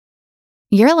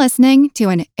You're listening to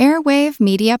an Airwave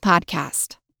Media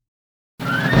Podcast.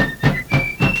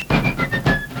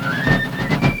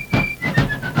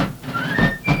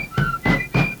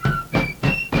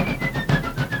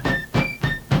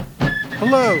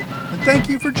 Hello, and thank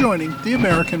you for joining the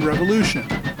American Revolution.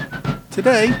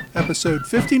 Today, episode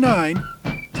 59,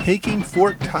 Taking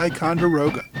Fort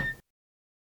Ticonderoga.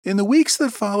 In the weeks that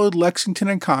followed Lexington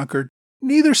and Concord,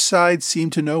 neither side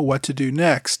seemed to know what to do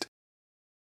next.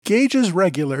 Gage's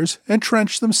regulars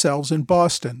entrenched themselves in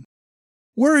Boston.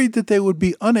 Worried that they would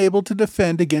be unable to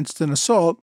defend against an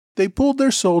assault, they pulled their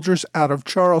soldiers out of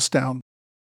Charlestown.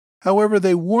 However,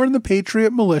 they warned the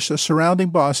Patriot militia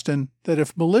surrounding Boston that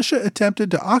if militia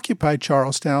attempted to occupy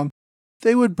Charlestown,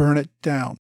 they would burn it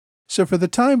down. So for the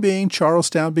time being,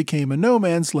 Charlestown became a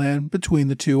no-man's land between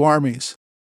the two armies.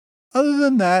 Other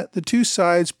than that, the two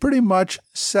sides pretty much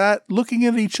sat looking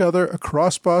at each other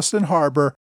across Boston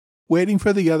Harbor, waiting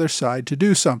for the other side to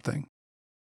do something.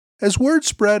 As word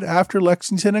spread after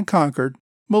Lexington and Concord,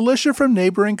 militia from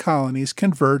neighboring colonies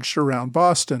converged around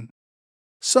Boston.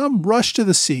 Some rushed to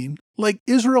the scene, like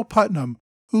Israel Putnam,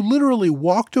 who literally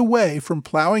walked away from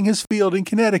plowing his field in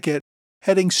Connecticut,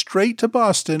 heading straight to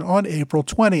Boston on April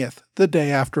 20th, the day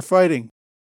after fighting.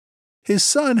 His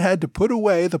son had to put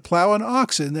away the plow and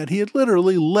oxen that he had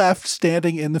literally left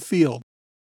standing in the field.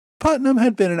 Putnam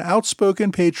had been an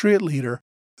outspoken Patriot leader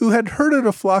who had herded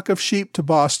a flock of sheep to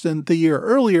Boston the year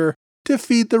earlier to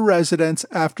feed the residents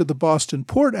after the Boston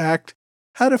Port Act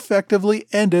had effectively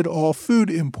ended all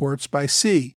food imports by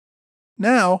sea.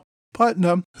 Now,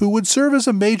 Putnam, who would serve as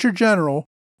a major general,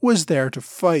 was there to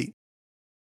fight.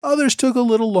 Others took a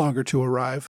little longer to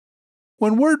arrive.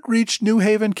 When word reached New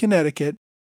Haven, Connecticut,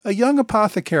 a young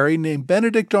apothecary named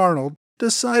Benedict Arnold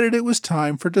decided it was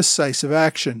time for decisive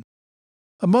action.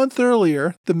 A month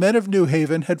earlier, the men of New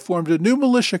Haven had formed a new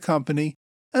militia company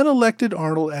and elected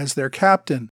Arnold as their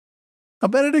captain. Now,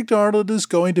 Benedict Arnold is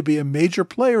going to be a major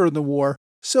player in the war,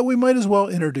 so we might as well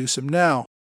introduce him now.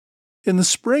 In the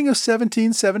spring of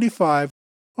 1775,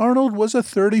 Arnold was a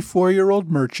 34-year-old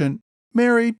merchant,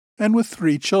 married, and with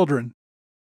 3 children.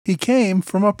 He came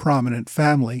from a prominent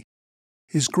family.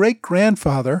 His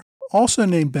great-grandfather, also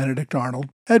named Benedict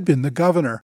Arnold, had been the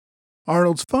governor.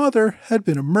 Arnold's father had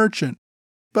been a merchant,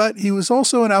 but he was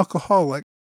also an alcoholic,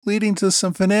 leading to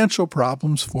some financial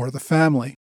problems for the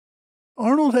family.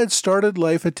 Arnold had started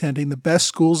life attending the best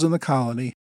schools in the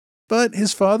colony, but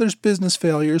his father's business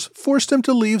failures forced him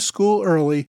to leave school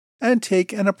early and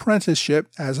take an apprenticeship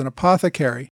as an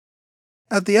apothecary.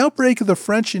 At the outbreak of the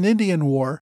French and Indian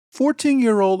War,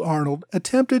 14-year-old Arnold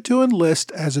attempted to enlist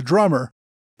as a drummer,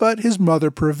 but his mother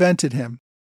prevented him.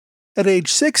 At age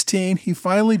 16, he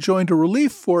finally joined a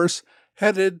relief force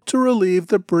headed to relieve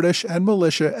the British and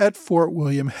militia at Fort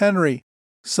William Henry,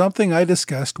 something I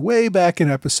discussed way back in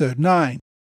episode 9.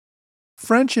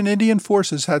 French and Indian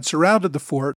forces had surrounded the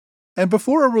fort, and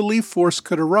before a relief force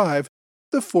could arrive,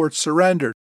 the fort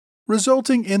surrendered,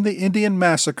 resulting in the Indian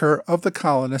massacre of the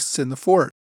colonists in the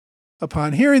fort.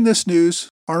 Upon hearing this news,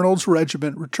 Arnold's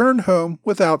regiment returned home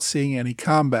without seeing any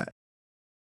combat.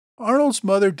 Arnold's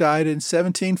mother died in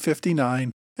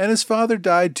 1759, and his father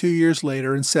died 2 years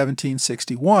later in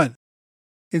 1761.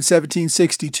 In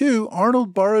 1762,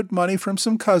 Arnold borrowed money from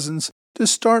some cousins to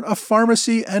start a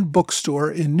pharmacy and bookstore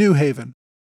in New Haven.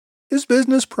 His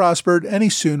business prospered and he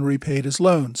soon repaid his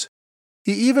loans.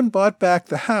 He even bought back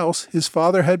the house his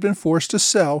father had been forced to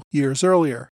sell years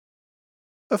earlier.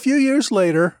 A few years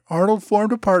later, Arnold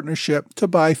formed a partnership to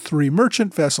buy 3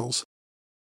 merchant vessels.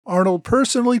 Arnold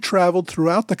personally traveled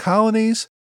throughout the colonies,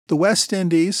 the West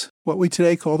Indies, what we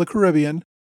today call the Caribbean,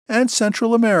 and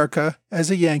Central America as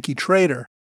a Yankee trader.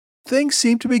 Things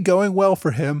seemed to be going well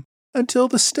for him until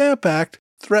the Stamp Act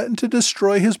threatened to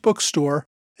destroy his bookstore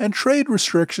and trade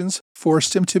restrictions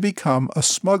forced him to become a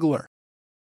smuggler.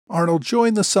 Arnold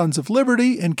joined the Sons of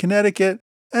Liberty in Connecticut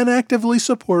and actively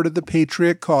supported the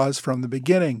Patriot cause from the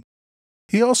beginning.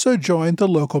 He also joined the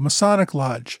local Masonic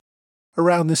Lodge.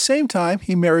 Around the same time,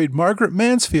 he married Margaret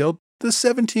Mansfield, the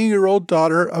 17-year-old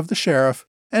daughter of the sheriff,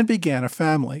 and began a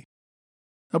family.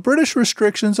 Now, British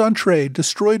restrictions on trade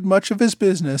destroyed much of his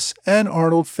business, and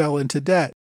Arnold fell into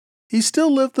debt. He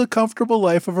still lived the comfortable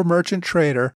life of a merchant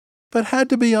trader, but had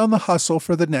to be on the hustle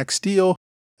for the next deal,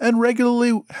 and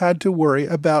regularly had to worry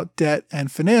about debt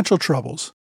and financial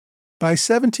troubles. By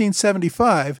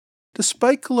 1775,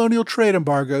 despite colonial trade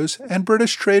embargoes and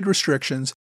British trade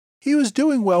restrictions, he was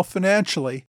doing well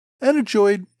financially and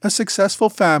enjoyed a successful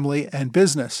family and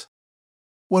business.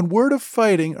 When word of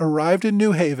fighting arrived in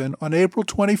New Haven on April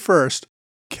 21st,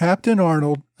 Captain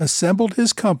Arnold assembled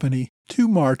his company to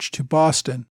march to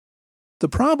Boston. The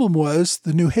problem was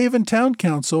the New Haven Town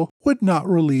Council would not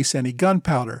release any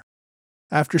gunpowder.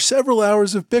 After several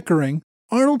hours of bickering,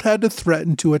 Arnold had to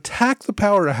threaten to attack the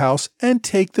powerhouse and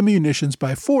take the munitions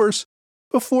by force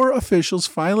before officials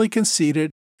finally conceded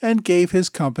and gave his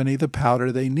company the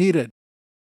powder they needed.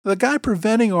 The guy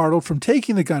preventing Arnold from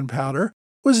taking the gunpowder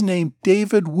was named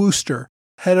David Wooster,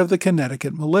 head of the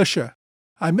Connecticut militia.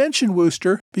 I mention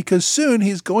Wooster because soon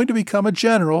he's going to become a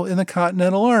general in the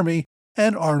Continental Army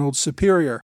and Arnold's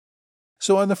superior.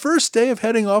 So on the first day of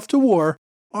heading off to war,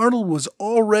 Arnold was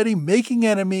already making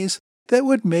enemies that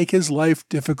would make his life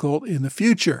difficult in the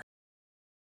future.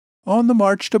 On the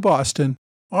march to Boston,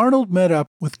 Arnold met up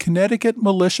with Connecticut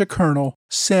militia colonel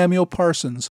Samuel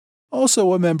Parsons,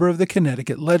 also a member of the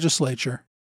Connecticut legislature.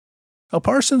 Now,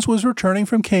 Parsons was returning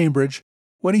from Cambridge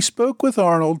when he spoke with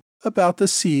Arnold about the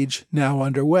siege now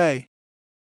underway.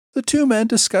 The two men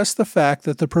discussed the fact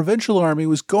that the provincial army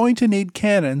was going to need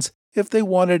cannons if they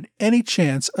wanted any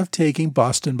chance of taking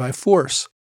Boston by force.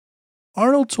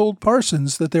 Arnold told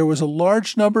Parsons that there was a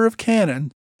large number of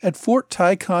cannon at Fort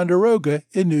Ticonderoga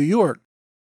in New York,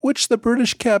 which the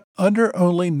British kept under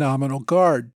only nominal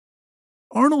guard.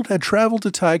 Arnold had traveled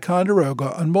to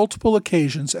Ticonderoga on multiple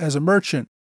occasions as a merchant.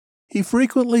 He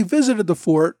frequently visited the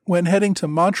fort when heading to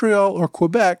Montreal or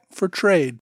Quebec for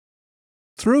trade.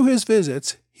 Through his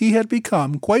visits, he had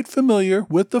become quite familiar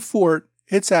with the fort,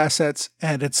 its assets,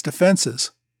 and its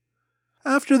defenses.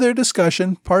 After their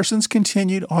discussion, Parsons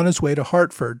continued on his way to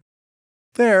Hartford.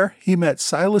 There, he met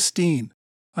Silas Deane,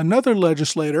 another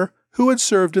legislator who had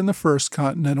served in the First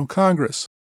Continental Congress.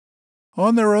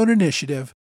 On their own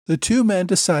initiative, the two men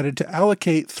decided to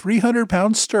allocate 300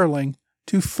 pounds sterling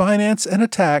to finance an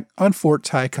attack on Fort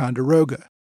Ticonderoga.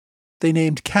 They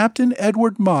named Captain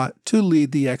Edward Mott to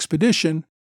lead the expedition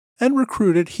and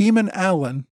recruited Heman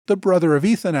Allen, the brother of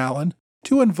Ethan Allen,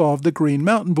 to involve the Green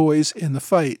Mountain Boys in the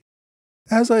fight.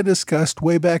 As I discussed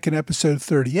way back in episode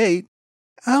 38,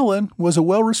 Allen was a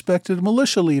well-respected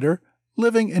militia leader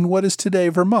living in what is today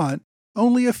Vermont,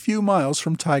 only a few miles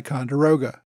from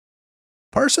Ticonderoga.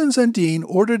 Parsons and Deane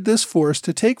ordered this force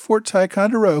to take Fort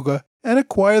Ticonderoga and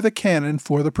acquire the cannon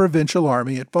for the provincial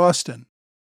army at Boston.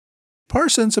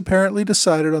 Parsons apparently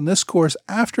decided on this course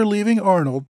after leaving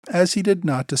Arnold, as he did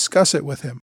not discuss it with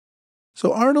him.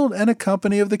 So Arnold and a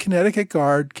company of the Connecticut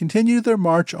Guard continued their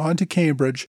march on to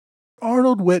Cambridge.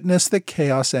 Arnold witnessed the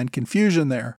chaos and confusion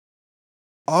there.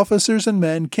 Officers and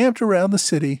men camped around the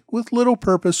city with little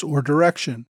purpose or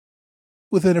direction.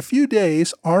 Within a few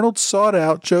days, Arnold sought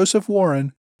out Joseph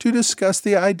Warren to discuss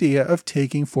the idea of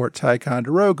taking Fort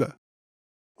Ticonderoga.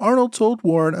 Arnold told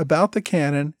Warren about the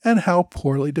cannon and how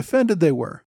poorly defended they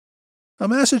were. Now,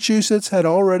 Massachusetts had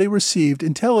already received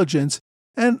intelligence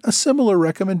and a similar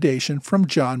recommendation from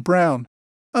John Brown,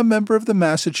 a member of the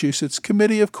Massachusetts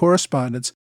Committee of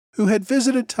Correspondence who had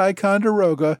visited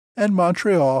Ticonderoga and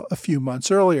Montreal a few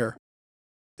months earlier.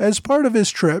 As part of his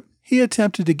trip, he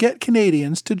attempted to get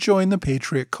Canadians to join the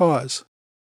Patriot cause.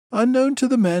 Unknown to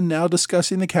the men now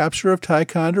discussing the capture of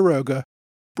Ticonderoga,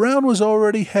 Brown was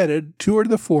already headed toward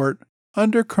the fort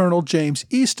under Colonel James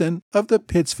Easton of the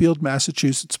Pittsfield,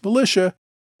 Massachusetts militia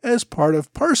as part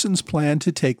of Parsons' plan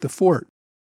to take the fort.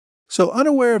 So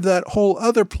unaware of that whole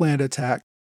other planned attack,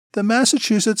 the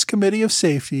Massachusetts Committee of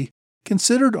Safety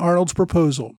considered Arnold's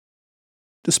proposal.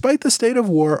 Despite the state of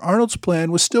war, Arnold's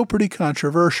plan was still pretty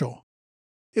controversial.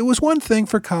 It was one thing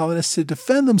for colonists to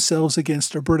defend themselves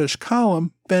against a British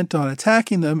column bent on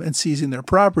attacking them and seizing their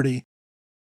property.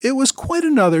 It was quite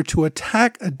another to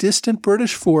attack a distant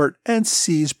British fort and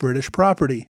seize British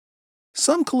property.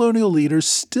 Some colonial leaders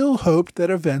still hoped that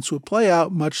events would play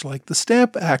out much like the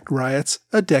Stamp Act riots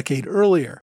a decade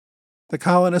earlier. The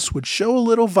colonists would show a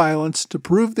little violence to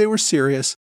prove they were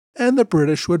serious, and the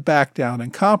British would back down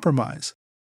and compromise.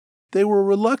 They were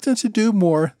reluctant to do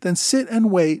more than sit and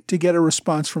wait to get a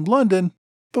response from London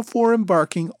before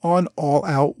embarking on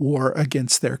all-out war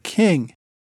against their king.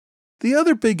 The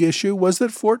other big issue was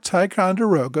that Fort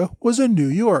Ticonderoga was in New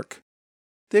York.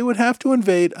 They would have to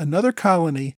invade another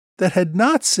colony that had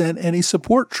not sent any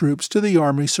support troops to the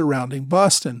army surrounding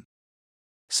Boston.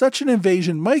 Such an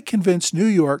invasion might convince New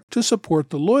York to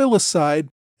support the Loyalist side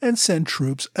and send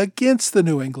troops against the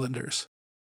New Englanders.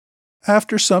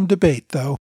 After some debate,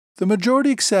 though, the majority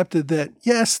accepted that,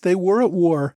 yes, they were at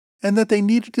war and that they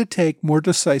needed to take more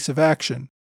decisive action.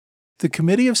 The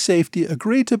Committee of Safety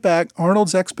agreed to back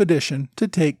Arnold's expedition to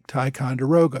take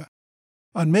Ticonderoga.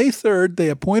 On May 3rd, they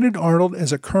appointed Arnold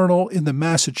as a colonel in the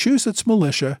Massachusetts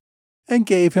militia and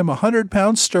gave him 100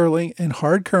 pounds sterling in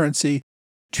hard currency,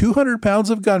 200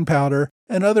 pounds of gunpowder,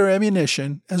 and other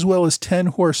ammunition, as well as 10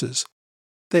 horses.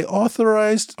 they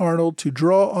authorized Arnold to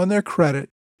draw on their credit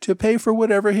to pay for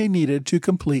whatever he needed to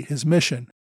complete his mission.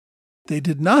 They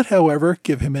did not, however,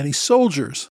 give him any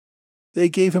soldiers. They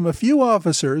gave him a few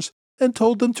officers and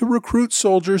told them to recruit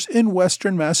soldiers in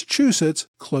western Massachusetts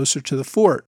closer to the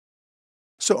fort.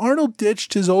 So Arnold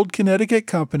ditched his old Connecticut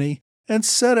company and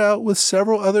set out with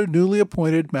several other newly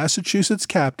appointed Massachusetts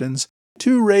captains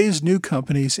to raise new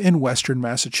companies in western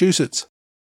Massachusetts.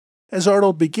 As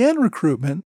Arnold began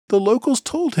recruitment, the locals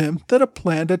told him that a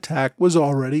planned attack was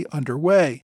already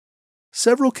underway.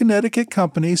 Several Connecticut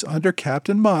companies under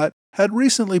Captain Mott had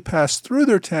recently passed through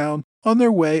their town on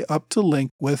their way up to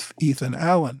link with Ethan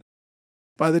Allen.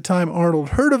 By the time Arnold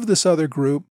heard of this other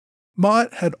group,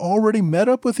 Mott had already met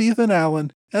up with Ethan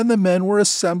Allen and the men were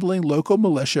assembling local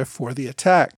militia for the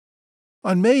attack.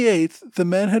 On May 8th, the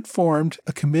men had formed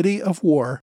a committee of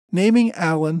war, naming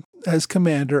Allen as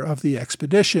commander of the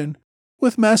expedition,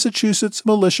 with Massachusetts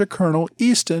Militia Colonel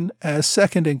Easton as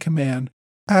second in command,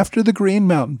 after the Green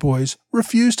Mountain Boys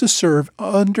refused to serve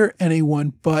under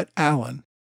anyone but Allen.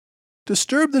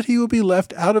 Disturbed that he would be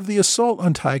left out of the assault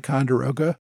on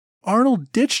Ticonderoga,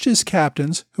 Arnold ditched his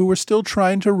captains, who were still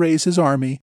trying to raise his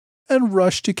army, and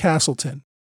rushed to Castleton.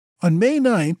 On May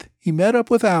 9th, he met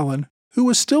up with Allen, who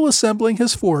was still assembling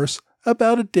his force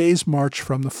about a day's march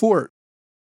from the fort.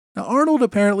 Now, Arnold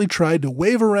apparently tried to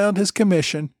wave around his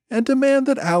commission and demand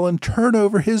that Allen turn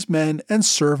over his men and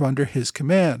serve under his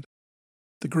command.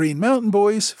 The Green Mountain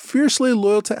Boys, fiercely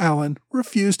loyal to Allen,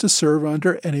 refused to serve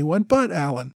under anyone but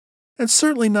Allen, and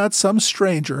certainly not some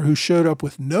stranger who showed up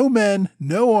with no men,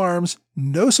 no arms,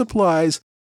 no supplies,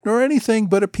 nor anything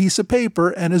but a piece of paper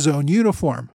and his own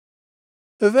uniform.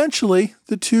 Eventually,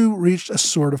 the two reached a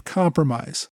sort of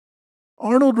compromise.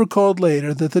 Arnold recalled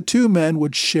later that the two men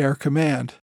would share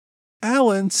command.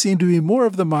 Allen seemed to be more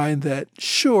of the mind that,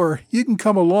 sure, you can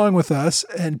come along with us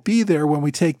and be there when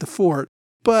we take the fort,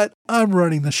 but I'm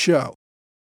running the show.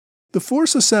 The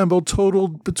force assembled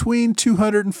totaled between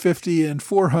 250 and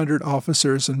 400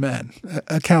 officers and men.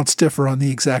 Accounts differ on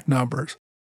the exact numbers.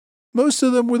 Most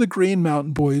of them were the Green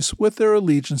Mountain Boys with their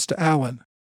allegiance to Allen.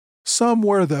 Some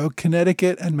were, though,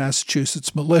 Connecticut and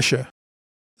Massachusetts militia.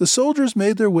 The soldiers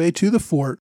made their way to the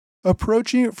fort,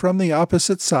 approaching it from the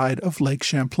opposite side of Lake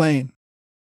Champlain.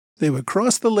 They would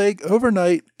cross the lake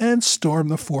overnight and storm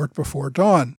the fort before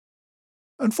dawn.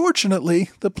 Unfortunately,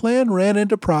 the plan ran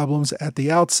into problems at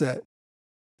the outset.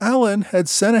 Allen had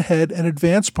sent ahead an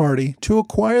advance party to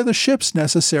acquire the ships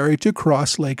necessary to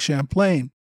cross Lake Champlain.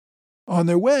 On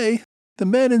their way, the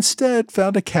men instead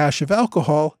found a cache of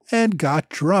alcohol and got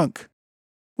drunk.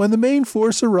 When the main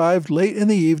force arrived late in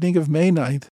the evening of May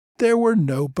 9th, there were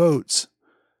no boats.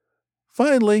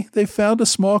 Finally, they found a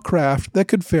small craft that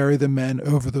could ferry the men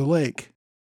over the lake.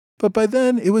 But by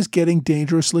then, it was getting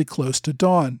dangerously close to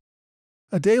dawn.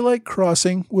 A daylight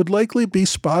crossing would likely be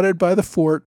spotted by the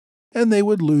fort, and they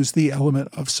would lose the element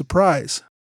of surprise.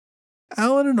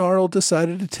 Allen and Arnold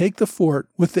decided to take the fort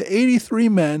with the 83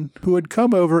 men who had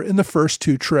come over in the first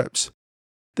two trips.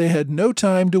 They had no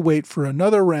time to wait for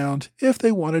another round if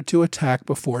they wanted to attack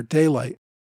before daylight.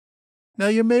 Now,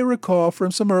 you may recall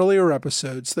from some earlier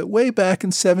episodes that way back in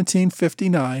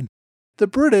 1759, the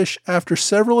British, after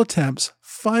several attempts,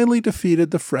 finally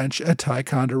defeated the French at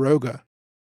Ticonderoga.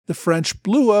 The French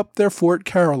blew up their Fort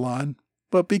Carillon,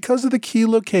 but because of the key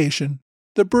location,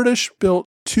 the British built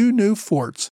two new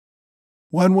forts.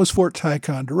 One was Fort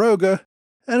Ticonderoga,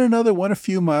 and another one a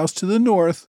few miles to the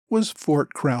north was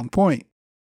Fort Crown Point.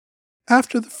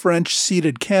 After the French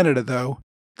ceded Canada, though,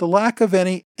 the lack of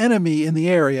any enemy in the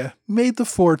area made the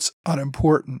forts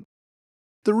unimportant.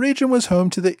 The region was home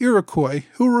to the Iroquois,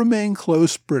 who remained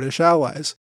close British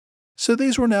allies, so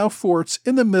these were now forts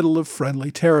in the middle of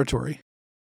friendly territory.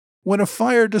 When a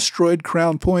fire destroyed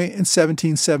Crown Point in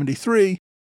 1773,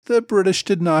 the British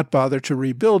did not bother to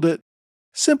rebuild it,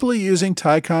 simply using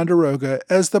Ticonderoga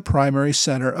as the primary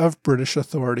center of British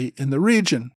authority in the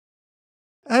region.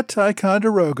 At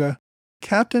Ticonderoga,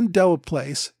 Captain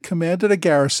Delaplace commanded a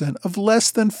garrison of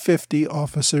less than 50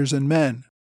 officers and men.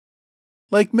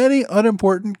 Like many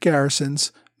unimportant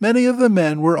garrisons, many of the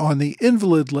men were on the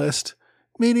invalid list,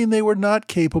 meaning they were not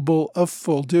capable of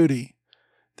full duty.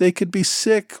 They could be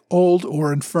sick, old,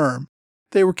 or infirm.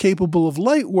 They were capable of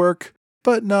light work,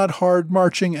 but not hard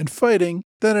marching and fighting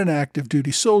that an active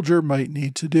duty soldier might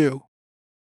need to do.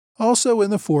 Also in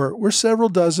the fort were several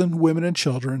dozen women and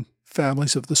children,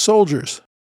 families of the soldiers.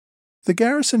 The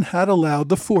garrison had allowed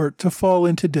the fort to fall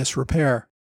into disrepair.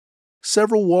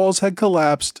 Several walls had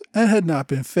collapsed and had not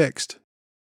been fixed.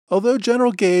 Although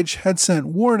General Gage had sent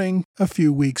warning a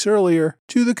few weeks earlier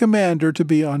to the commander to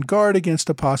be on guard against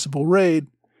a possible raid,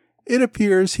 it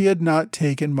appears he had not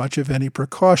taken much of any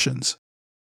precautions.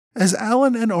 As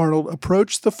Allen and Arnold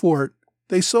approached the fort,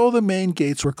 they saw the main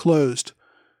gates were closed.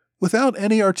 Without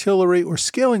any artillery or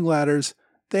scaling ladders,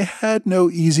 they had no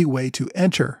easy way to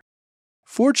enter.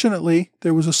 Fortunately,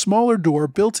 there was a smaller door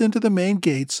built into the main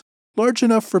gates, large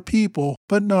enough for people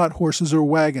but not horses or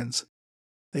wagons.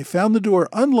 They found the door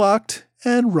unlocked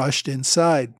and rushed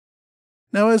inside.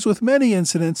 Now, as with many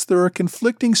incidents, there are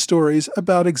conflicting stories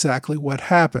about exactly what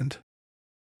happened.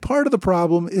 Part of the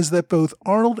problem is that both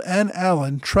Arnold and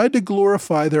Allen tried to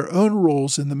glorify their own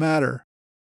roles in the matter.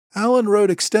 Allen wrote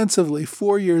extensively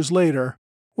 4 years later,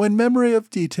 when memory of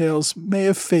details may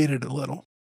have faded a little.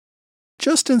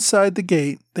 Just inside the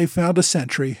gate, they found a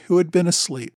sentry who had been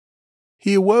asleep.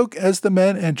 He awoke as the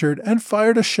men entered and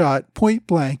fired a shot point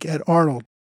blank at Arnold.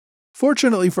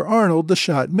 Fortunately for Arnold, the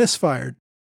shot misfired.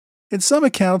 In some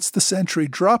accounts, the sentry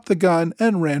dropped the gun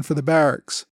and ran for the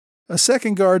barracks. A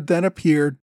second guard then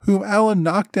appeared, whom Allen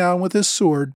knocked down with his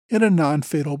sword in a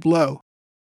non-fatal blow.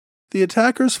 The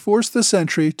attackers forced the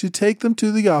sentry to take them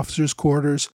to the officers'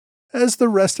 quarters as the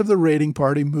rest of the raiding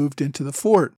party moved into the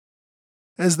fort.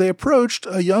 As they approached,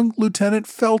 a young Lieutenant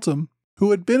Feltham,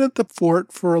 who had been at the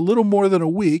fort for a little more than a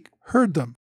week, heard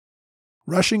them.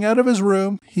 Rushing out of his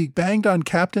room, he banged on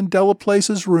Captain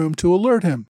Delaplace's room to alert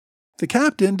him. The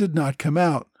captain did not come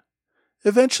out.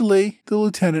 Eventually, the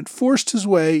lieutenant forced his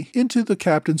way into the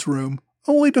captain's room,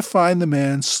 only to find the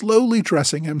man slowly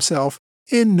dressing himself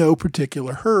in no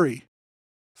particular hurry.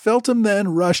 Feltham then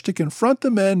rushed to confront the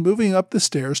men moving up the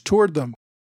stairs toward them.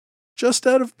 Just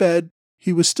out of bed,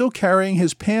 he was still carrying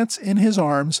his pants in his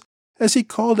arms as he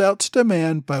called out to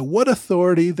demand by what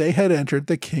authority they had entered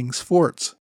the king's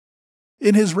forts.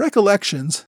 In his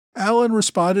recollections, Allen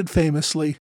responded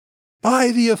famously, "By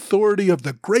the authority of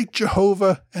the great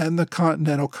Jehovah and the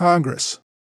Continental Congress."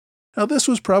 Now this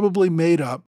was probably made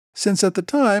up, since at the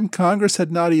time Congress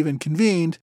had not even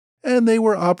convened, and they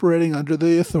were operating under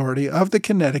the authority of the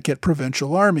Connecticut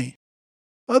Provincial Army.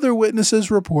 Other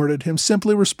witnesses reported him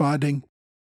simply responding,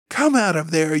 "Come out of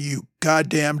there, you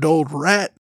goddamned old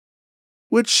rat,"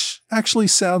 which actually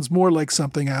sounds more like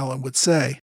something Allen would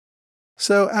say.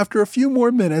 So after a few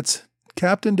more minutes,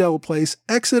 Captain Delaplace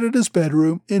exited his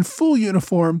bedroom in full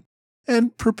uniform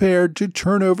and prepared to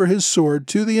turn over his sword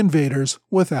to the invaders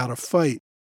without a fight.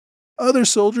 Other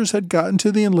soldiers had gotten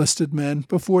to the enlisted men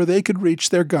before they could reach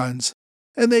their guns,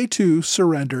 and they too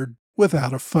surrendered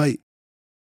without a fight.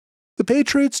 The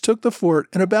Patriots took the fort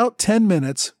in about 10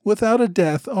 minutes without a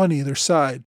death on either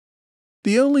side.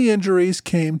 The only injuries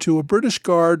came to a British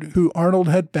guard who Arnold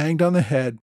had banged on the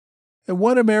head, and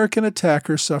one American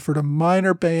attacker suffered a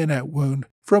minor bayonet wound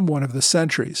from one of the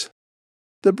sentries.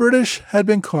 The British had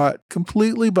been caught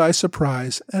completely by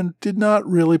surprise and did not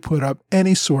really put up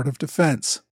any sort of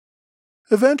defense.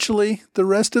 Eventually, the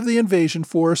rest of the invasion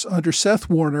force under Seth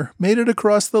Warner made it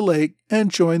across the lake and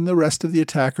joined the rest of the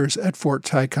attackers at Fort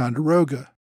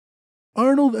Ticonderoga.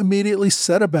 Arnold immediately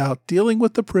set about dealing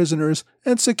with the prisoners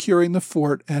and securing the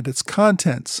fort and its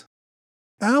contents.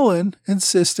 Allen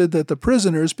insisted that the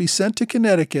prisoners be sent to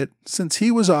Connecticut since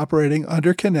he was operating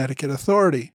under Connecticut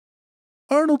authority.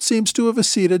 Arnold seems to have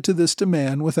acceded to this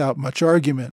demand without much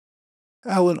argument.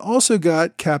 Allen also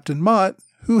got Captain Mott,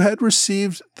 who had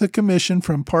received the commission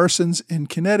from Parsons in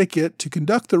Connecticut to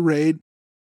conduct the raid,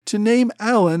 to name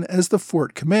Allen as the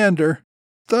fort commander,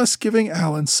 thus giving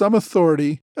Allen some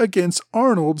authority against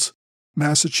Arnold's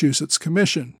Massachusetts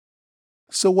commission.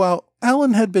 So while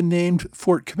Allen had been named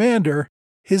fort commander,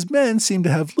 his men seemed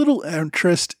to have little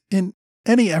interest in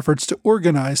any efforts to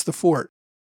organize the fort.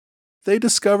 They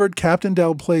discovered Captain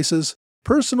Delaplace's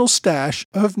personal stash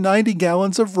of 90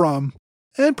 gallons of rum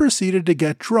and proceeded to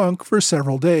get drunk for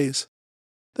several days.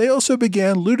 They also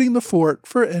began looting the fort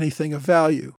for anything of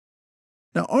value.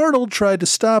 Now Arnold tried to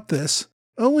stop this,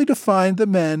 only to find the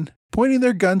men pointing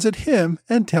their guns at him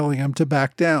and telling him to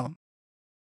back down.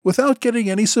 Without getting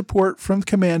any support from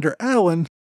Commander Allen,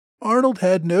 Arnold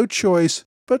had no choice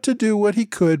but to do what he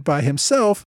could by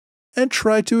himself and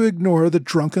try to ignore the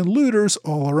drunken looters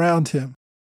all around him.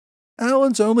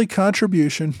 Allen's only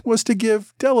contribution was to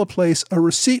give Delaplace a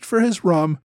receipt for his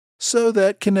rum so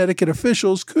that Connecticut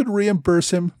officials could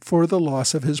reimburse him for the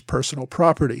loss of his personal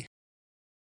property.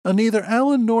 Now, neither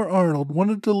Allen nor Arnold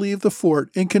wanted to leave the fort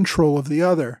in control of the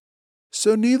other,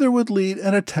 so neither would lead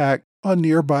an attack on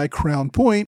nearby Crown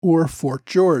Point or Fort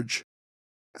George.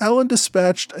 Allen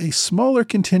dispatched a smaller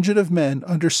contingent of men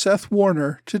under Seth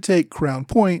Warner to take Crown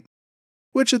Point,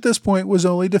 which at this point was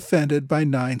only defended by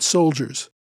 9 soldiers,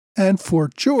 and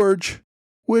Fort George,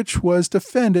 which was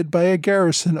defended by a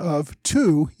garrison of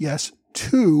 2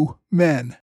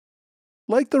 men.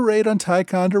 Like the raid on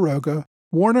Ticonderoga,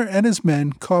 Warner and his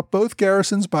men caught both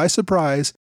garrisons by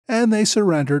surprise, and they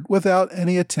surrendered without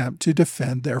any attempt to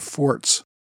defend their forts.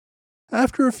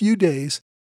 After a few days,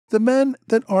 the men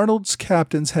that Arnold's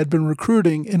captains had been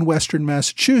recruiting in western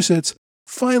Massachusetts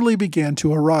finally began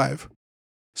to arrive.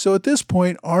 So at this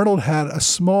point, Arnold had a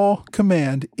small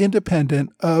command independent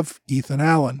of Ethan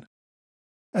Allen.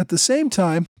 At the same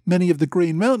time, many of the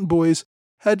Green Mountain Boys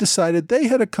had decided they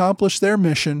had accomplished their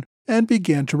mission and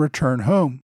began to return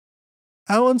home.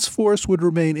 Allen's force would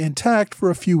remain intact for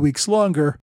a few weeks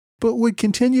longer, but would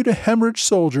continue to hemorrhage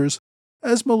soldiers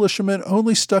as militiamen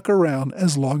only stuck around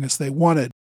as long as they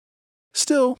wanted.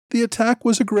 Still, the attack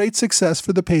was a great success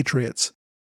for the Patriots.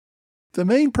 The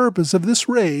main purpose of this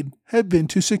raid had been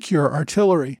to secure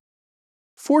artillery.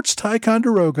 Forts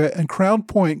Ticonderoga and Crown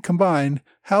Point combined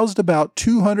housed about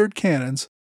 200 cannons,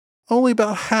 only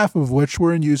about half of which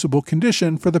were in usable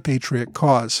condition for the Patriot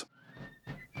cause.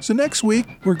 So next week,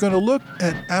 we're going to look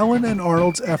at Allen and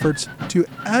Arnold's efforts to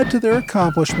add to their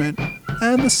accomplishment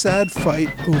and the sad fight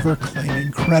over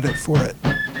claiming credit for it.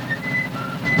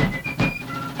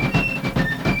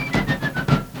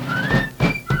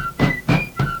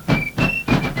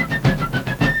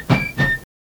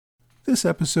 This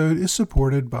episode is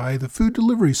supported by the food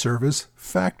delivery service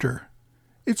Factor.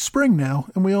 It's spring now,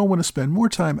 and we all want to spend more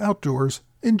time outdoors,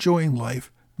 enjoying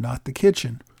life, not the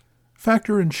kitchen.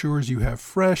 Factor ensures you have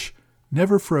fresh,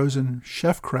 never frozen,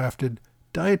 chef-crafted,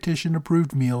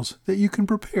 dietitian-approved meals that you can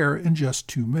prepare in just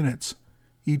 2 minutes.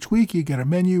 Each week you get a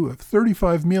menu of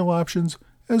 35 meal options,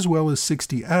 as well as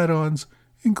 60 add-ons,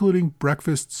 including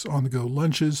breakfasts, on-the-go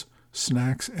lunches,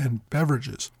 snacks, and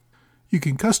beverages. You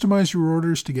can customize your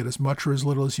orders to get as much or as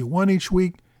little as you want each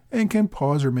week, and can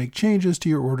pause or make changes to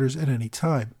your orders at any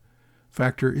time.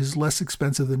 Factor is less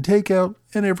expensive than takeout,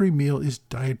 and every meal is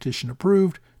dietitian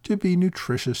approved to be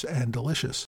nutritious and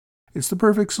delicious. It's the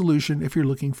perfect solution if you're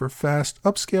looking for fast,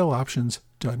 upscale options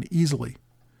done easily.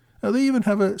 Now, they even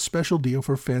have a special deal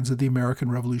for fans of the American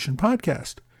Revolution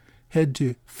podcast. Head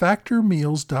to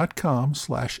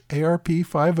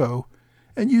factormeals.com/ARP50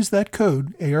 and use that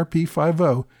code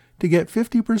ARP50 to get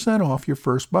 50% off your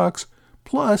first box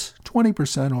plus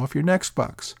 20% off your next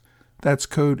box. That's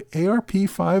code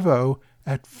ARP50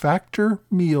 at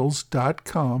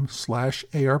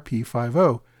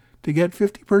factormeals.com/ARP50 to get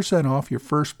 50% off your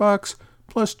first box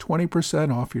plus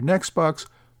 20% off your next box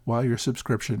while your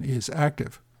subscription is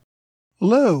active.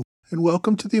 Hello, and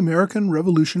welcome to the American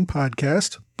Revolution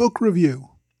Podcast Book Review.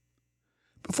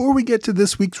 Before we get to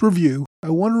this week's review, I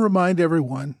want to remind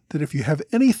everyone that if you have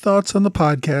any thoughts on the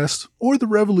podcast or the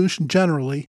revolution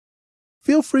generally,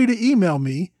 feel free to email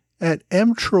me at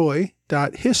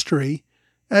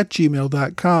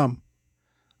mtroy.history@gmail.com.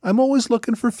 I'm always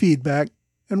looking for feedback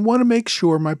and want to make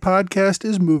sure my podcast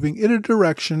is moving in a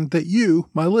direction that you,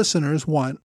 my listeners,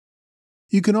 want.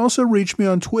 You can also reach me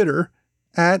on Twitter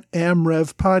at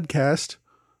AmRevPodcast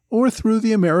or through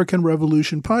the American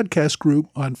Revolution Podcast group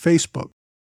on Facebook.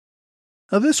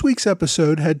 Now, this week's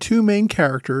episode had 2 main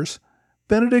characters,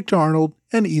 Benedict Arnold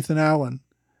and Ethan Allen.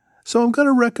 So I'm going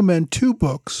to recommend 2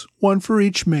 books, one for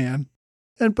each man,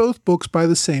 and both books by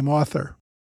the same author.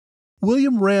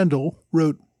 William Randall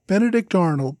wrote Benedict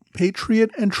Arnold, Patriot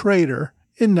and Traitor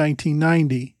in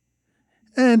 1990,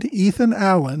 and Ethan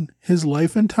Allen, His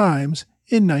Life and Times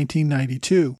in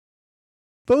 1992.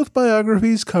 Both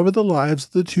biographies cover the lives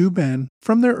of the 2 men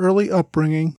from their early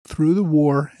upbringing through the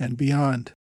war and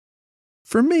beyond.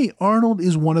 For me, Arnold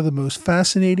is one of the most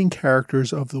fascinating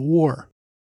characters of the war.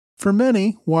 For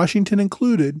many, Washington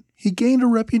included, he gained a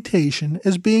reputation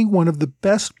as being one of the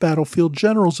best battlefield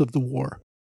generals of the war.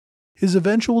 His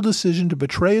eventual decision to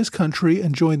betray his country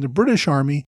and join the British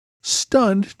Army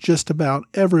stunned just about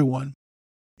everyone.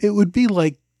 It would be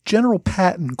like General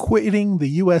Patton quitting the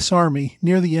U.S. Army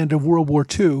near the end of World War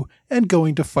II and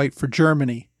going to fight for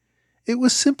Germany. It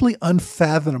was simply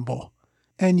unfathomable.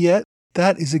 And yet,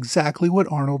 that is exactly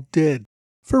what Arnold did,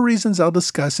 for reasons I'll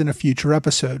discuss in a future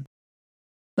episode.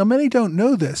 Now, many don't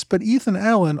know this, but Ethan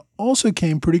Allen also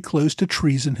came pretty close to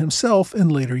treason himself in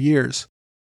later years.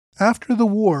 After the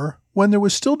war, when there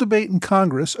was still debate in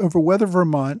Congress over whether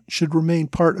Vermont should remain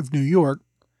part of New York,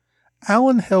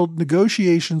 Allen held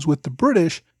negotiations with the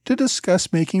British to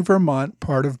discuss making Vermont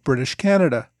part of British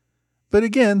Canada. But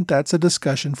again, that's a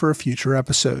discussion for a future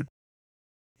episode.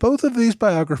 Both of these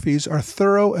biographies are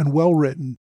thorough and well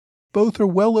written. Both are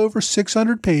well over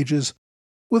 600 pages,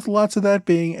 with lots of that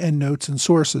being endnotes and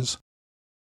sources.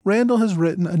 Randall has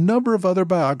written a number of other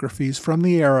biographies from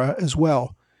the era as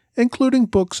well, including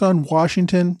books on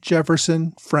Washington,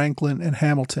 Jefferson, Franklin, and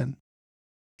Hamilton.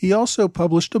 He also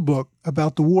published a book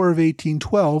about the War of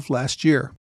 1812 last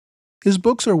year. His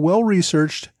books are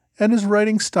well-researched, and his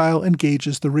writing style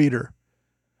engages the reader.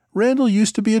 Randall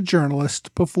used to be a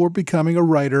journalist before becoming a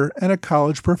writer and a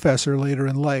college professor later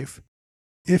in life.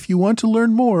 If you want to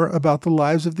learn more about the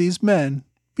lives of these men,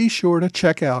 be sure to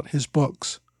check out his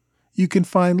books. You can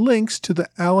find links to the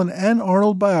Allen and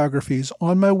Arnold biographies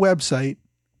on my website,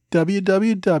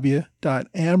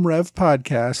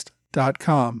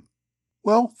 www.amrevpodcast.com.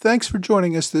 Well, thanks for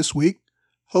joining us this week.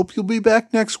 Hope you'll be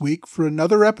back next week for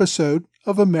another episode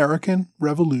of American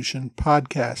Revolution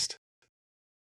Podcast.